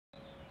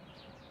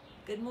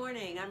Good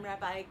morning, I'm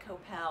Rabbi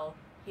Koppell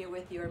here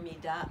with your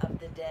Midah of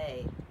the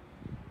day.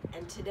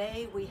 And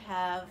today we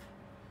have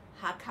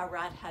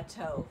Hakarat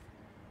Hatov,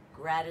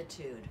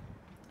 gratitude.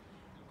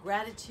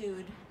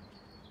 Gratitude,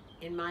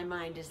 in my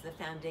mind, is the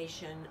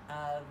foundation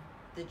of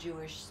the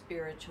Jewish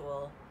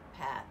spiritual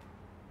path.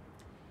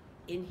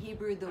 In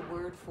Hebrew, the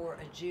word for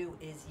a Jew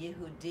is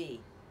Yehudi,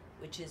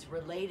 which is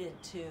related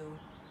to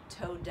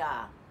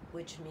Todah,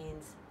 which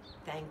means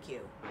thank you.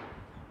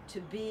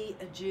 To be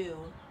a Jew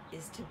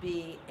is to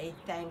be a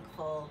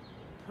thankful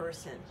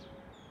person.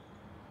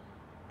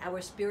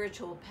 Our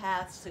spiritual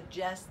path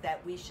suggests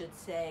that we should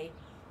say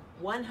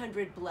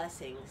 100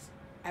 blessings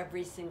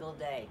every single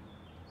day.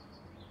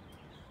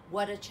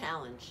 What a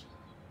challenge.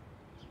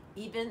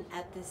 Even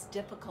at this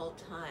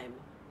difficult time,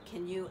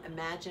 can you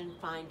imagine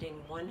finding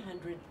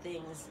 100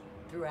 things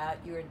throughout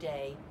your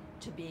day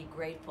to be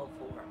grateful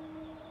for?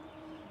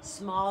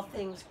 Small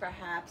things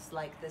perhaps,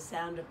 like the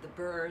sound of the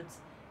birds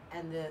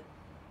and the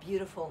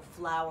beautiful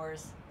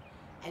flowers,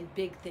 and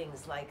big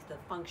things like the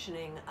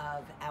functioning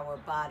of our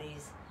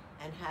bodies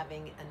and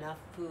having enough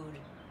food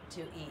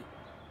to eat.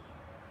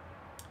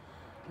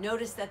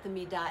 Notice that the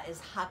Midah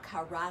is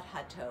Hakarat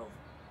Hatov,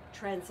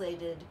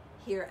 translated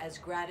here as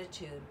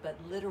gratitude, but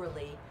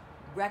literally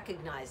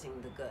recognizing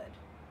the good.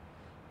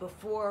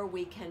 Before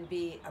we can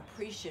be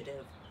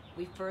appreciative,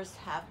 we first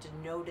have to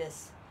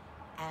notice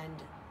and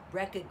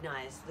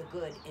recognize the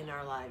good in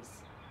our lives.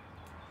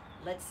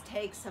 Let's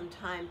take some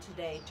time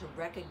today to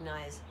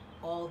recognize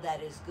all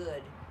that is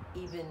good,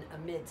 even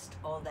amidst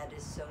all that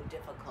is so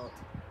difficult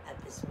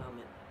at this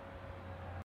moment.